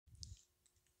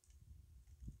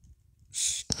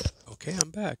Okay,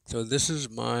 I'm back. So this is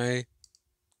my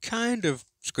kind of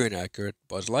screen accurate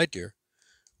Buzz Lightyear.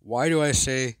 Why do I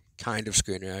say kind of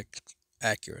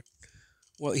accurate?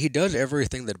 Well, he does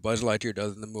everything that Buzz Lightyear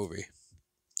does in the movie.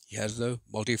 He has the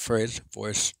multi-phrase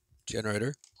voice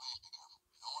generator.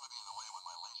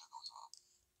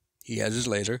 He has his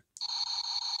laser.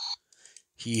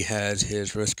 He has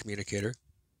his wrist communicator.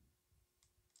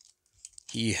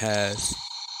 He has,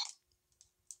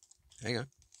 hang on.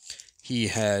 He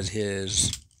has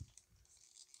his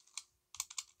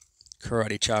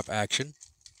karate chop action.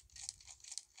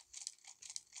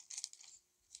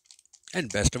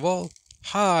 And best of all,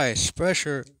 high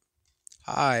pressure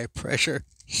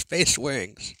space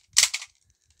wings.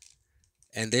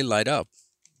 And they light up.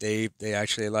 They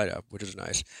actually light up, which is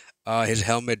nice. His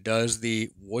helmet does the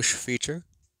whoosh feature.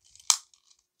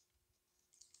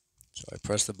 So I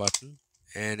press the button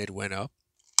and it went up.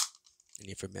 And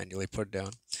you have to manually put it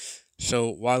down.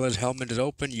 So while his helmet is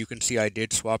open, you can see I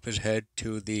did swap his head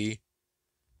to the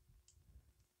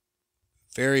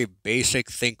very basic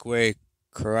Thinkway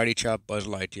Karate Chop Buzz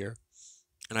Lightyear.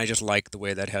 And I just like the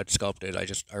way that head sculpted.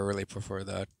 I really prefer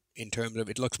that. In terms of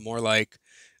it looks more like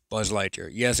Buzz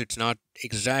Lightyear. Yes, it's not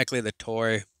exactly the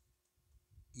toy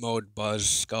mode Buzz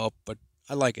sculpt, but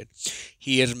I like it.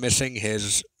 He is missing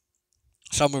his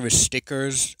some of his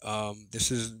stickers.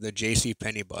 This is the J.C.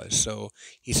 Penney Buzz, so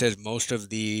he says most of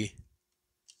the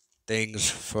things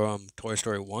from Toy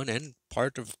Story 1 and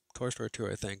part of Toy Story 2,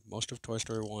 I think. Most of Toy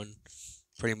Story 1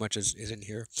 pretty much is in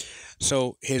here.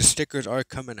 So his stickers are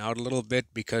coming out a little bit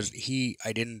because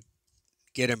I didn't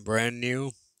get him brand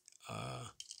new. Uh,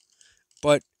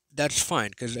 but that's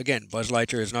fine because again, Buzz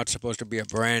Lightyear is not supposed to be a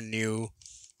brand new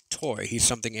toy. He's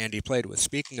something Andy played with.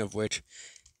 Speaking of which,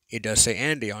 it does say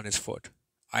Andy on his foot.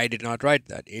 I did not write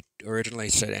that. It originally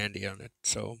said Andy on it.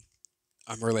 So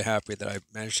I'm really happy that I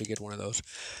managed to get one of those.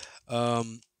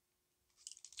 Um,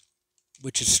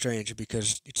 which is strange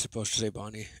because it's supposed to say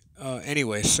Bonnie.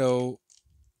 Anyway, so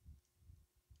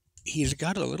he's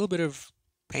got a little bit of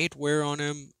paint wear on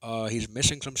him. He's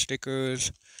missing some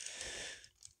stickers.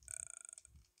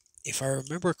 If I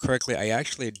remember correctly, I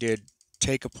actually did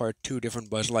take apart two different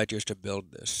Buzz Lightyears to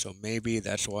build this, so maybe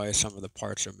that's why some of the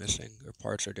parts are missing or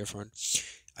parts are different.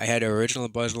 I had an original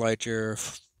Buzz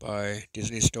Lightyear by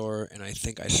Disney Store, and I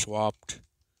think I swapped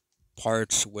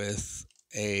parts with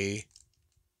a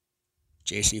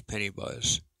J.C. Penney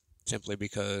Buzz, simply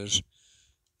because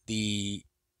the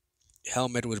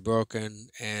helmet was broken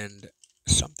and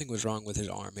something was wrong with his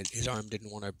arm. His arm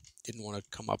didn't want to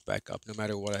come up back up no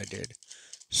matter what I did.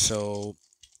 So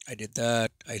I did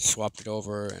that. I swapped it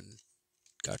over and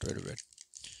got rid of it.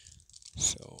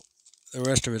 So the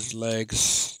rest of his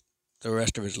legs, the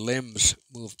rest of his limbs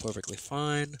move perfectly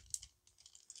fine,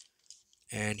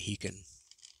 and he can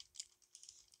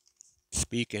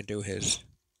speak into his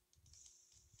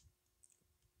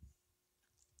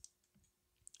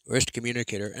wrist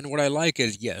communicator. And what I like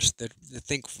is, yes, the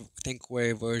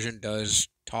Thinkway version does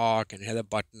talk and has a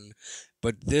button,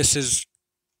 but this is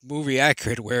movie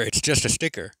accurate where it's just a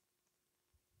sticker.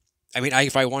 I mean,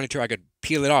 if I wanted to, I could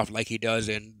peel it off like he does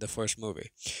in the first movie.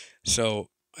 So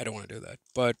I don't want to do that.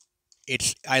 But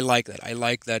I like that. I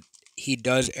like that he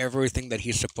does everything that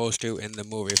he's supposed to in the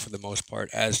movie for the most part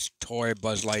as toy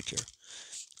Buzz Lightyear.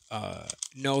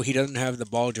 No, he doesn't have the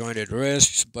ball jointed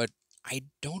wrists, but I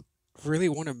don't really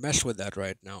want to mess with that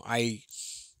right now.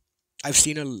 I've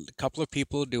seen a couple of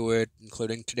people do it,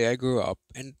 including Today I Grew Up,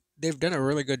 and they've done a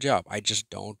really good job. I just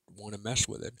don't want to mess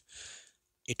with it.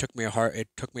 It took me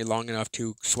long enough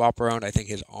to swap around, I think,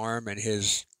 his arm and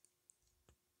the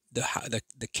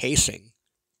casing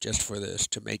just for this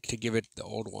to give it the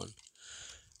old one.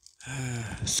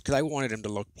 Because I wanted him to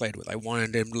look played with. I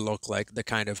wanted him to look like the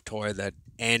kind of toy that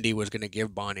Andy was going to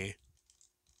give Bonnie.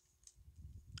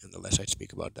 And the less I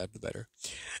speak about that, the better.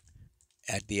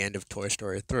 At the end of Toy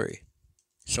Story 3.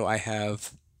 So I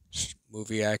have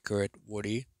movie accurate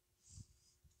Woody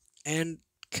and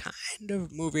kind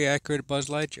of movie accurate Buzz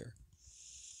Lightyear.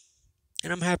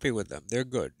 And I'm happy with them. They're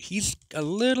good. He's a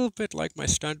little bit like my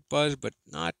stunt Buzz, but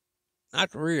not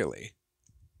really.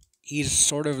 He's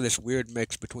sort of this weird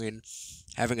mix between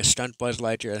having a stunt Buzz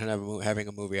Lightyear and having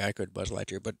a movie accurate Buzz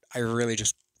Lightyear, but I really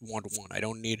just want one. I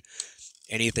don't need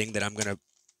anything that I'm going to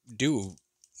do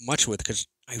much with because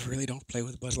I really don't play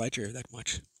with Buzz Lightyear that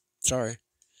much. Sorry.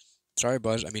 Sorry,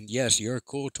 Buzz. I mean, yes, you're a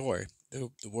cool toy.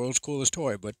 The world's coolest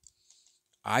toy, but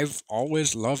I've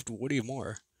always loved Woody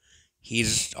more.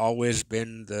 He's always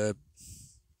been the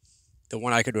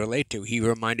one I could relate to. He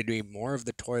reminded me more of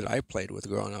the toys I played with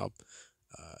growing up.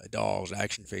 Dolls,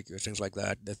 action figures, things like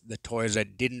that. The toys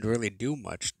that didn't really do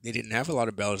much. They didn't have a lot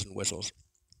of bells and whistles.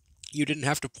 You didn't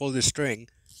have to pull the string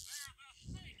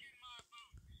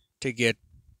to get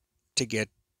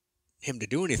him to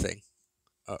do anything.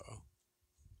 Uh-oh.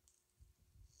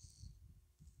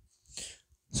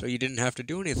 So you didn't have to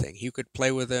do anything. You could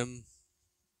play with him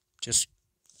just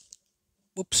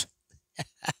whoops.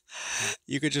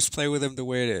 You could just play with him the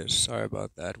way it is. Sorry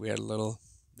about that. We had a little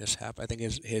mishap. I think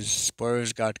his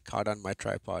spurs got caught on my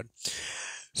tripod.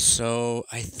 So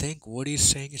I think Woody's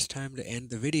saying it's time to end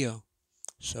the video.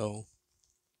 So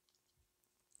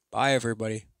bye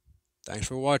everybody. Thanks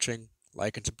for watching.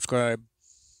 Like and subscribe.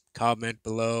 Comment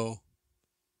below.